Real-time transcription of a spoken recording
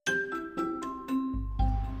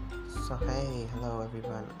So hey, hello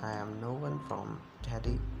everyone. I am Novan from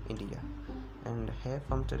Delhi, India, and here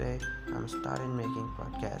from today I'm starting making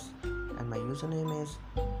podcast, and my username is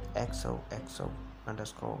xoxo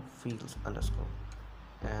underscore feels underscore.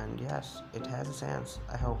 And yes, it has a sense.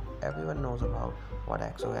 I hope everyone knows about what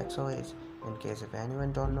XOXO is. In case if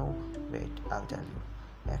anyone don't know, wait, I'll tell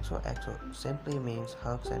you. XOXO simply means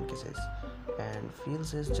hugs and kisses, and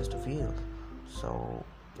feels is just a feel. So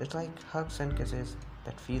it's like hugs and kisses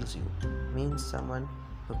that feels you, means someone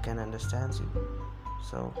who can understands you.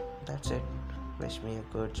 So that's it. Wish me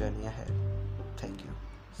a good journey ahead. Thank you.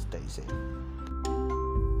 Stay safe.